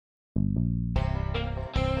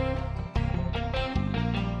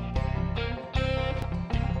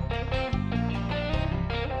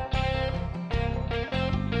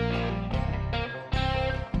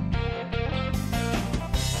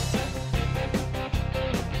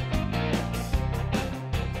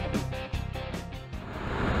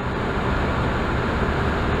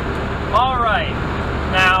Alright,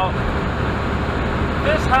 now,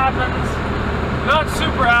 this happens not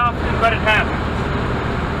super often, but it happens.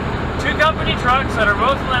 Two company trucks that are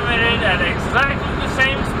both limited at exactly the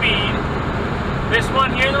same speed. This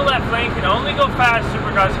one here in the left lane can only go faster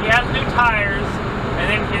because he has new tires, and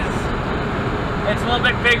then it's a little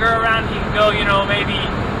bit bigger around. He can go, you know, maybe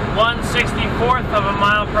 1/64th of a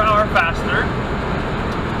mile per hour faster.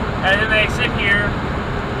 And then they sit here,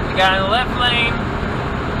 the guy in the left lane,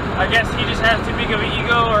 I guess he just has too big of an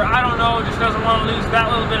ego, or I don't know, just doesn't want to lose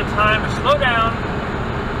that little bit of time to slow down,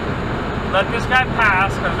 let this guy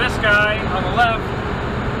pass, because this guy on the left,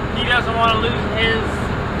 he doesn't want to lose his,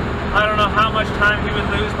 I don't know how much time he would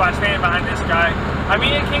lose by standing behind this guy. I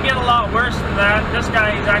mean, it can get a lot worse than that. This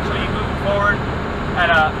guy is actually moving forward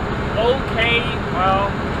at a okay,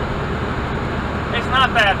 well, it's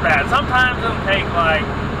not that bad. Sometimes it'll take like,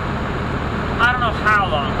 I don't know how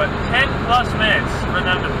long, but 10 plus minutes for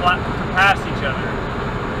them to pass each other.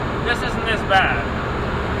 This isn't this bad.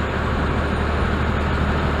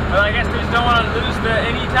 But I guess they just don't want to lose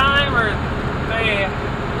any time, or they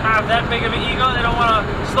have that big of an ego. They don't want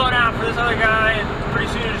to slow down for this other guy, and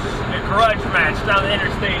pretty soon it's just a grudge match down the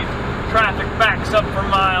interstate. Traffic backs up for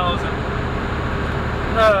miles, and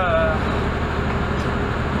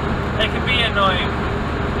it can be annoying.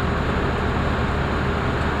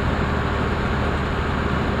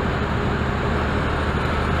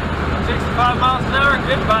 65 miles an hour,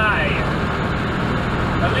 goodbye.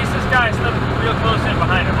 At least this guy's still real close in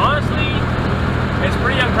behind him. Honestly, it's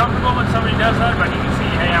pretty uncomfortable when somebody does that, but you can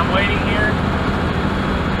see, hey, I'm waiting here.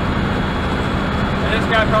 And this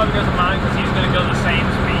guy probably doesn't mind because he's going to go the same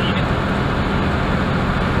speed.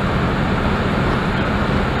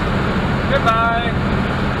 Goodbye.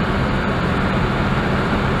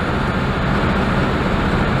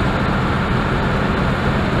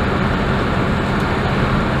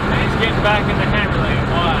 Getting back in the hammer lane.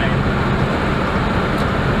 Why?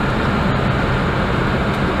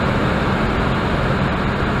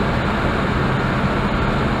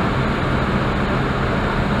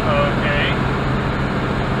 Okay.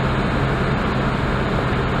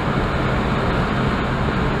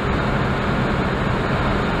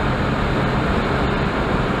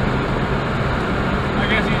 I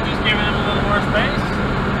guess he's just giving him a little more space.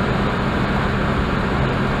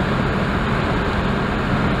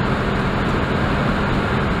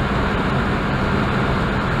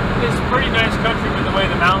 Pretty nice country with the way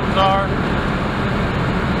the mountains are.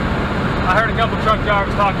 I heard a couple truck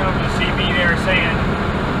drivers talking over the CB. They were saying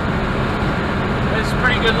it's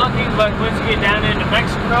pretty good looking, but once you get down into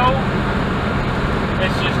Mexico,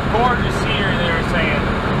 it's just gorgeous scenery. They were saying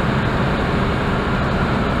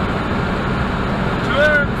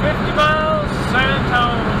 250 miles, San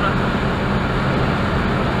Antonio.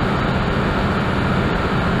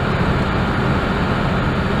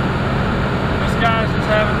 This guy's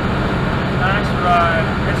just having nice ride.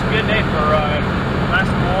 It's a good day for a ride. Nice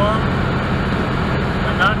and warm,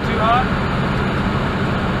 but not too hot.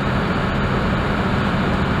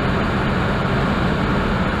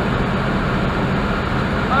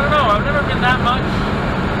 I don't know, I've never been that much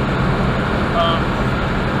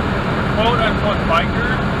quote-unquote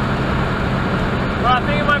biker. But I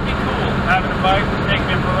think it might be cool having a bike, taking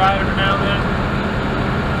it for a ride every now and then.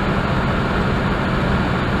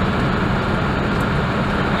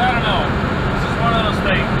 I don't know. One of those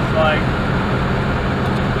things, like,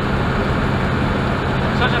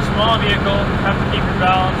 such a small vehicle, have to keep your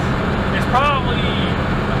balance. It's probably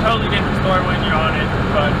a totally different story when you're on it,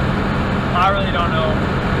 but I really don't know.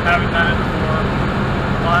 Haven't done it before.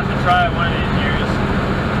 I'll have to try it one of these years.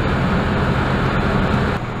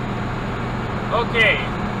 Okay,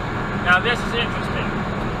 now this is interesting.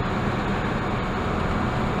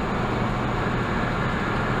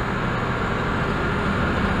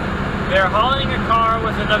 They're hauling a car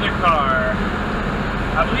with another car.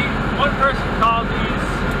 I believe one person called these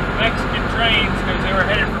Mexican trains because they were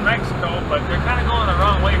headed for Mexico, but they're kind of going the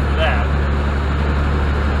wrong way for that.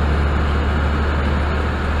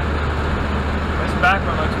 This back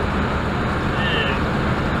one looks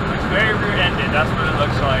very rear-ended. That's what it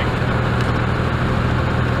looks like.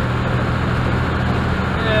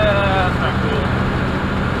 Yeah, that's not cool.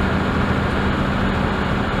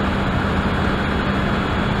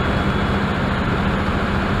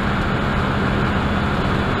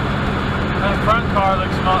 front car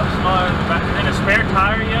looks smaller than the back. And a spare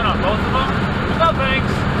tire yet on both of them? No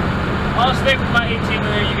thanks. I'll stick with my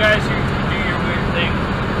 18-wheeler. You guys can do your weird thing.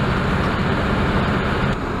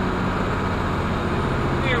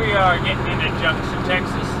 Here we are getting into Junction,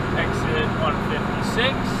 Texas, exit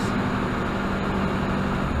 156.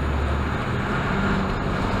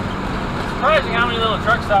 Surprising how many little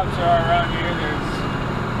truck stops there are around here. There's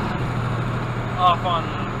off on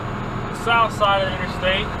the south side of the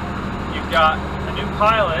interstate, you've got a new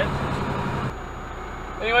Pilot.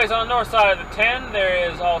 Anyways, on the north side of the 10,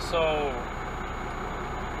 there is also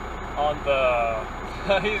on the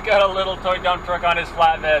he's got a little toy dump truck on his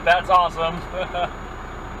flatbed. That's awesome.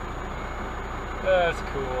 That's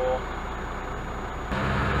cool.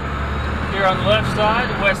 Here on the left side,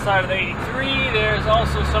 the west side of the 83, there's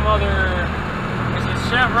also some other, there's a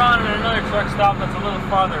Chevron and another truck stop that's a little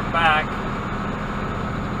farther back.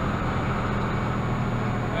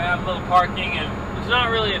 They have a little parking, and it's not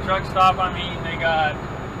really a truck stop. I mean, they got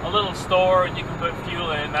a little store and you can put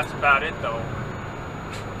fuel in. That's about it, though.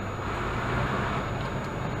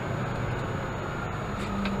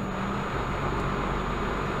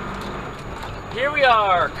 Here we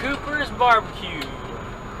are, Cooper's Barbecue.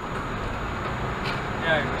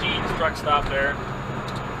 Yeah, Gene's truck stop there.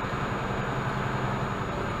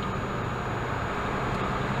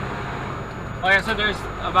 Like I said, there's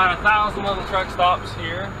about 1,000 little truck stops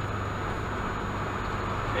here.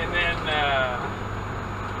 And then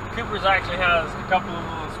Cooper's actually has a couple of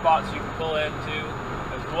little spots you can pull into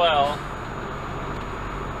as well.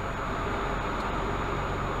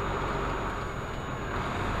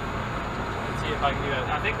 Let's see if I can do that.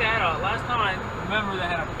 I think they had a, last time I remember they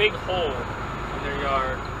had a big hole in their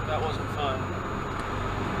yard. That wasn't fun.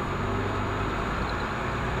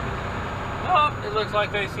 Oh, it looks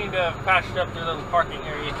like they seem to have patched up their little parking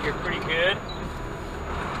area here pretty good.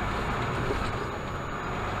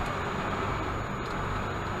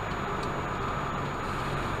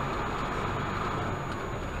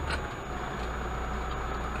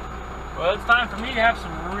 Well, it's time for me to have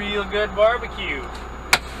some real good barbecue.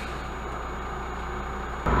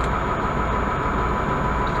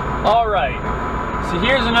 Alright, so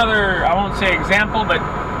here's another, I won't say example, but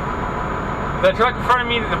the truck in front of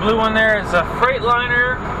me, the blue one there, is a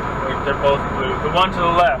Freightliner. Wait, they're both blue. The one to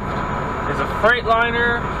the left is a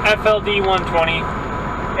Freightliner FLD 120.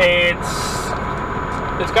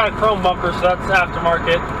 It's got a chrome bumper, so that's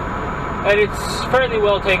aftermarket, and it's fairly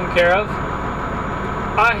well taken care of.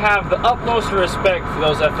 I have the utmost respect for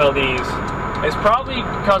those FLDs. It's probably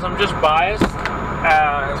because I'm just biased,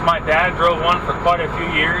 as my dad drove one for quite a few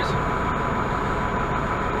years.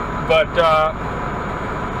 But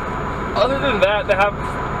other than that, they have,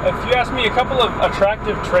 if you ask me, a couple of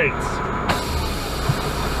attractive traits.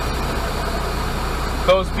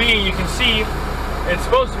 Those being, you can see, it's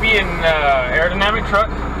supposed to be an aerodynamic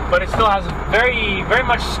truck, but it still has a very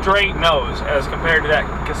much straight nose as compared to that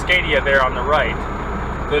Cascadia there on the right.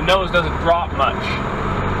 The nose doesn't drop much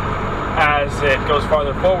as it goes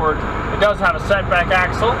farther forward. It does have a setback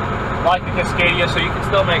axle, like the Cascadia, so you can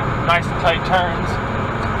still make nice and tight turns.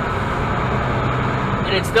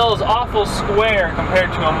 And it still is awful square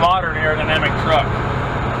compared to a modern aerodynamic truck.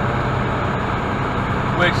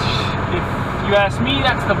 Which, if you ask me,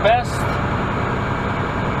 that's the best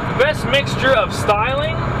mixture of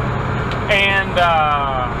styling and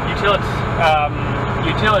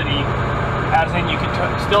utility. As in, you can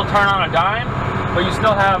still turn on a dime, but you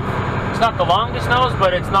still have, it's not the longest nose,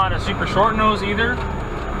 but it's not a super short nose either.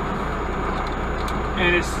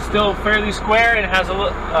 And it's still fairly square, and it has a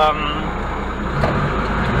little,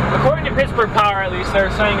 according to Pittsburgh Power at least,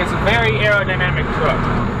 they're saying it's a very aerodynamic truck.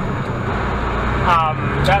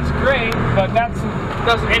 That's great, but that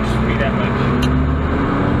doesn't interest me that much.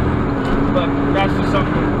 But that's just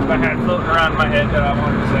something I had floating around in my head that I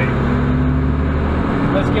wanted to say.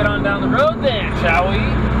 Let's get on down the road then, shall we?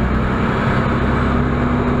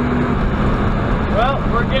 Well,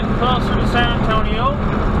 we're getting closer to San Antonio.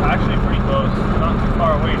 Actually, pretty close. Not too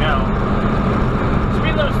far away now.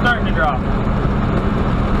 Speed limit's starting to drop.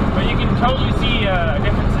 But you can totally see a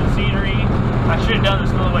difference in scenery. I should have done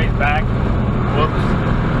this a little ways back. Whoops.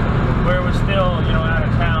 Where it was still, you know, out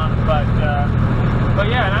of town. But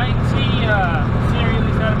yeah, now you can see scenery at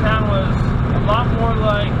least out of town was a lot more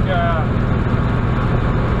like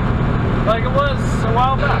it was a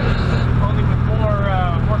while back, only with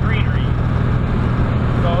more greenery.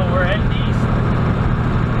 So we're heading east.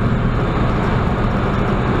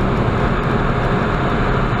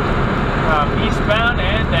 Eastbound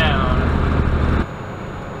and down.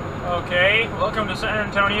 Okay, welcome to San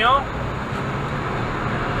Antonio.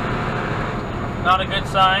 Not a good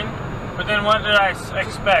sign. But then what did I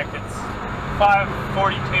expect? It's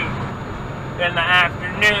 5:42 in the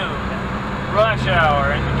afternoon, rush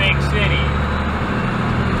hour in the big city.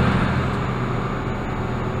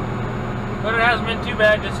 But it hasn't been too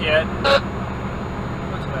bad just yet.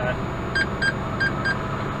 What's that?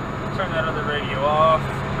 Turn that other radio off.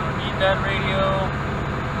 Don't need that radio.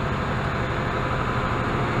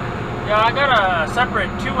 Yeah, I got a separate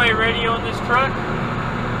two-way radio in this truck.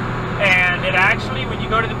 And it actually, when you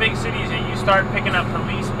go to the big cities, you start picking up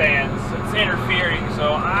police bands. It's interfering.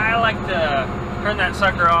 So I like to turn that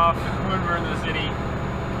sucker off when we're in the city.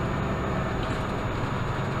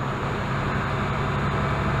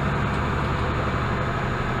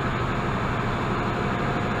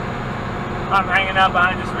 I'm hanging out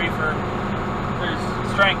behind this reefer. There's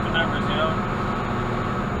strength in numbers, you know.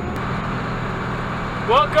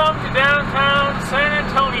 Welcome to downtown San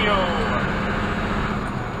Antonio.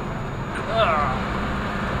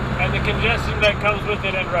 And the congestion that comes with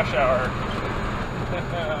it at rush hour.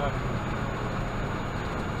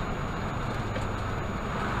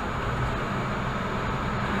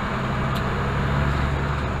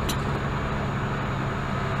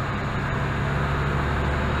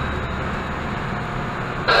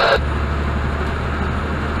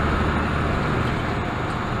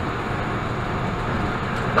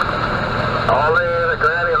 All in, the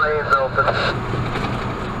granny lane's open.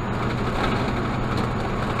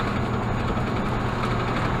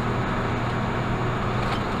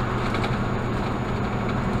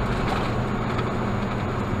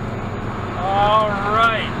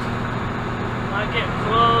 Alright. Am I getting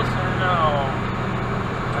close or no?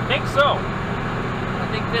 I think so. I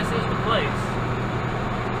think this is the place.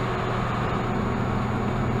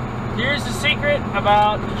 Here's the secret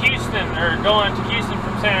about Houston, or going to Houston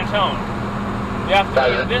from San Antonio. You have to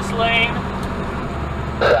be in this lane.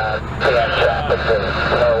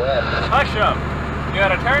 Hush up. You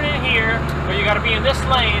gotta turn in here, but you gotta be in this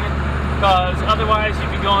lane, because otherwise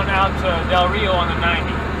you'd be going out to Del Rio on the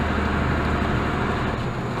 90.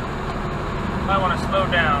 Might want to slow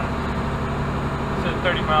down. It says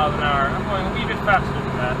 30 miles an hour. I'm going a wee bit faster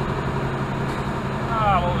than that.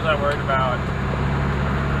 What was I worried about?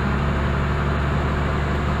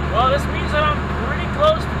 Well, this means that I'm pretty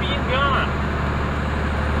close to being gone.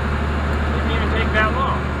 Didn't even take that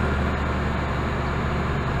long.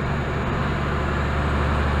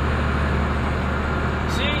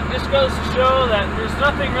 See, this goes to show that there's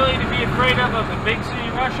nothing really to be afraid of the big city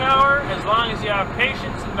rush hour, as long as you have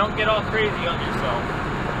patience and don't get all crazy on yourself.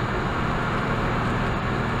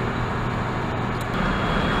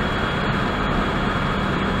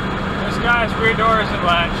 This guy's rear door isn't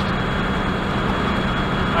latched.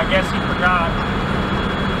 I guess he forgot.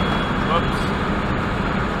 Whoops.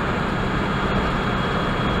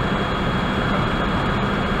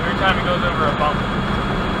 Every time he goes over a bump.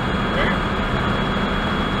 There.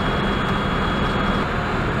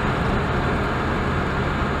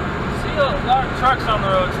 See a lot of trucks on the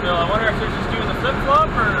road still. I wonder if they're just doing the flip-flop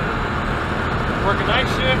or working night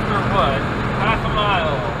shift or what. Half a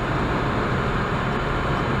mile.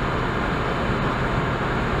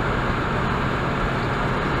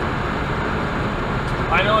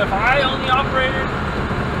 I know if I only operated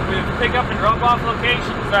with pick-up and drop-off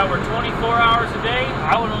locations that were 24 hours a day,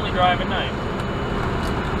 I would only drive at night.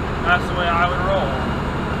 That's the way I would roll.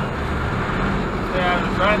 Stay out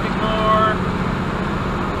of the traffic more.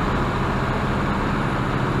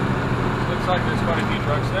 Looks like there's quite a few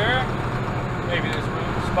trucks there. Maybe there's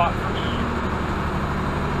room spot for me.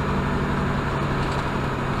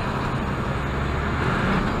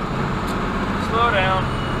 Slow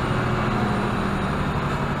down.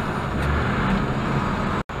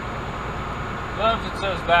 Loves it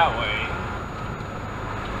says that way.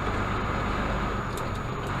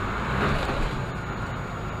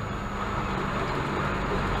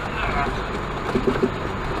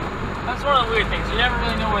 That's one of the weird things. You never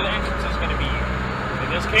really know where the entrance is going to be. In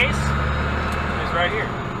this case, it's right here.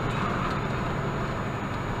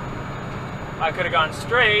 I could have gone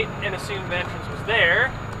straight and assumed the entrance was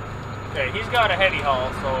there. Okay, he's got a heady haul,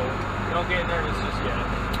 so don't get nervous just yet.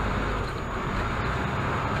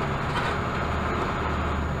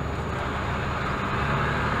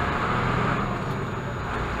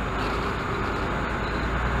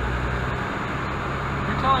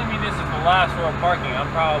 Telling me this is the last row of parking,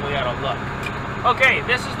 I'm probably out of luck. Okay,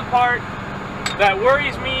 this is the part that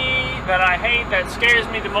worries me, that I hate, that scares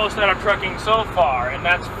me the most out of trucking so far, and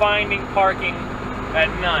that's finding parking at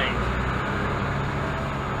night.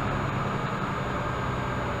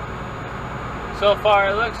 So far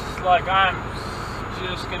it looks like I'm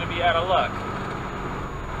just going to be out of luck.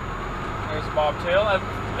 There's a bobtail.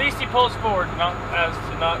 At least he pulls forward, not as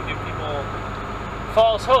to not give people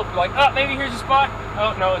false hope. Like, oh, maybe here's a spot.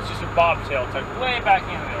 Oh no, it's just a bobtail tucked way back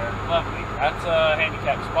in there. Lovely. That's a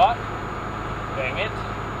handicap spot. Dang it.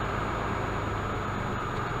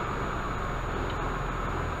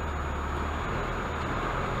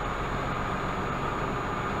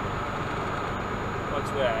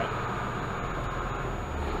 What's that?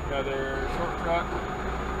 Another short truck.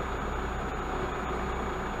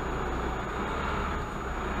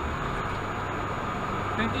 I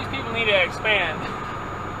think these people need to expand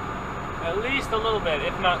at least a little bit,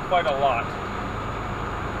 if not quite a lot.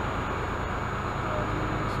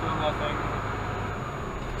 Still nothing.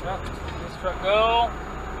 Let this truck go.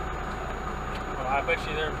 Well, I bet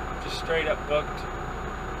you they're just straight up booked.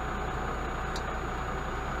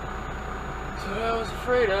 That's what I was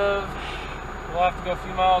afraid of. We'll have to go a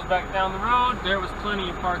few miles back down the road. There was plenty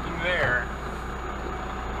of parking there.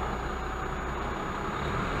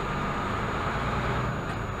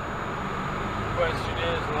 The question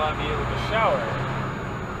is, will I be able to shower?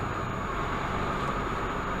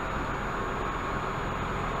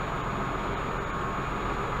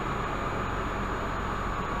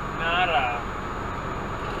 Nada.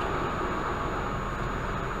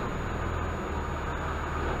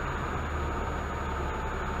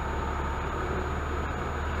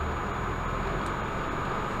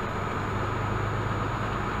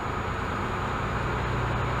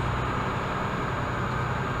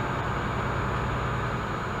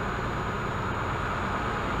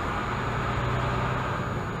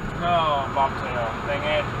 No, bobtail. Dang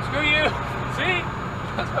it. Screw you! See?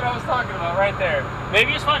 That's what I was talking about right there.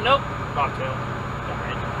 Maybe it's fun. Nope. Bobtail.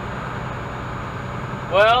 Alright.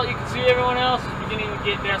 Well, you can see everyone else is beginning to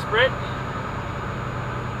get desperate.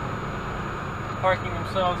 Parking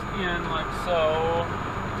themselves in like so.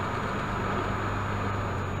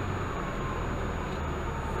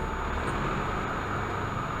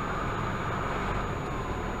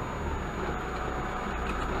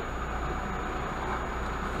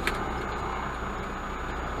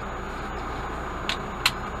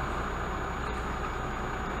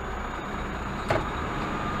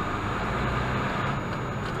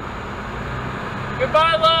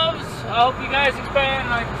 Goodbye, loves. I hope you guys expand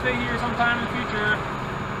and I can stay here sometime in the future.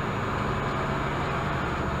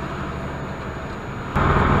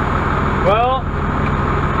 Well,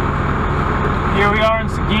 here we are in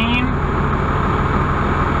Seguin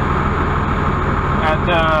at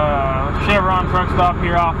the Chevron truck stop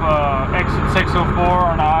here off exit 604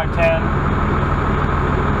 on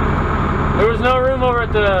I-10. There was no room over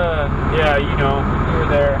at the, yeah, you know, you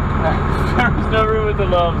were there. There was no room at the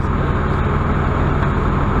loves.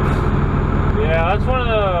 Yeah, that's one of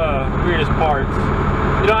the weirdest parts.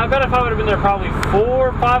 You know, I bet if I would have been there probably 4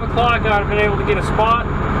 or 5 o'clock, I would have been able to get a spot,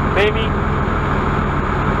 maybe.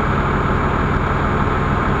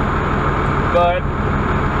 But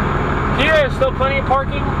here there's still plenty of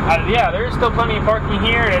parking. Yeah, there's still plenty of parking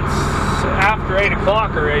here, and it's after 8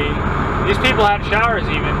 o'clock already. These people had showers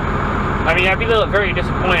even. I mean, I'd be very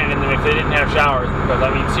disappointed in them if they didn't have showers, because,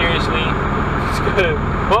 I mean, seriously,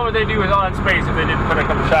 what would they do with all that space if they didn't put a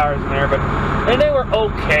couple showers in there? But, and they were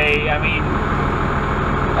okay. I mean,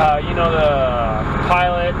 you know, the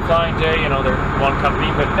Pilot, Flying J, you know, they're one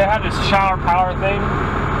company, but they have this shower power thing,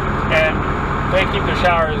 and they keep their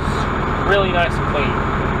showers really nice and clean.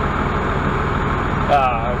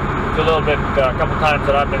 A couple times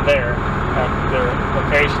that I've been there at their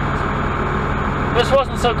locations. This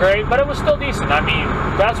wasn't so great, but it was still decent. I mean,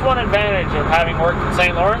 that's one advantage of having worked in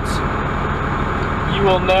St. Lawrence. You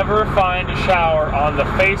will never find a shower on the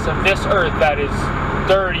face of this earth that is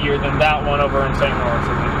dirtier than that one over in St. Lawrence.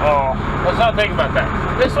 I mean, oh, let's not think about that.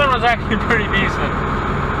 This one was actually pretty decent.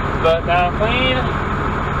 But now clean.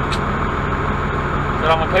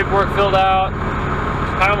 Got all my paperwork filled out.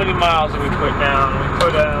 How many miles did we put down? We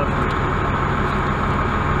put down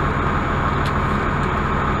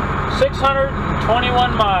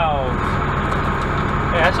 621 miles.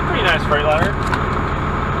 Yeah, that's a pretty nice Freightliner.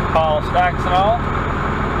 Tall stacks and all.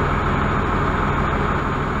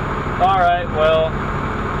 Alright, well,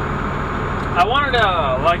 I wanted to,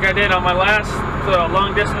 like I did on my last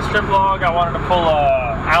long distance trip vlog, I wanted to pull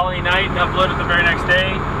a Alley Night and upload it the very next day,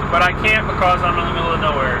 but I can't because I'm in the middle of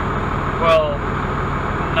nowhere. Well,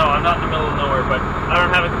 no, I'm not in the middle of nowhere, but I don't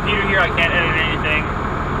have a computer here, I can't edit anything.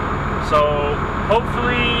 So,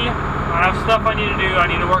 hopefully, I have stuff I need to do. I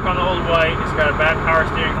need to work on the old white. It's got a bad power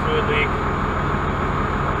steering fluid leak.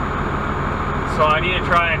 So I need to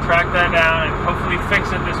try and track that down and hopefully fix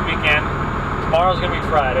it this weekend. Tomorrow's going to be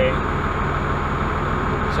Friday.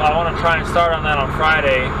 So I want to try and start on that on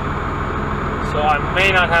Friday. so I may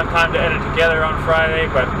not have time to edit together on Friday,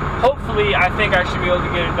 but hopefully I think I should be able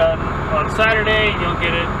to get it done on Saturday, and you'll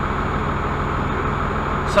get it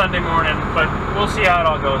Sunday morning, but we'll see how it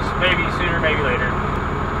all goes. Maybe sooner, maybe later.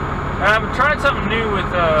 I've tried something new with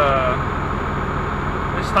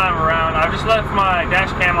this time around. I've just left my dash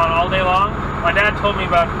cam on all day long. My dad told me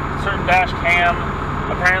about a certain dash cam.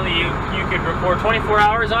 Apparently you could record 24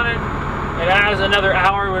 hours on it. And as another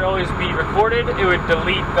hour would always be recorded, it would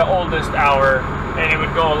delete the oldest hour, and it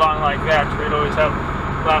would go along like that. So it'd always have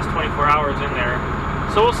the last 24 hours in there.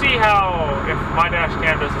 So we'll see if my dash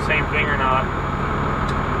cam does the same thing or not.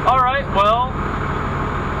 Alright, well,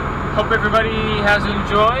 hope everybody has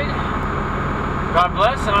enjoyed. God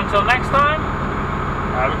bless, and until next time,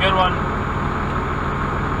 have a good one.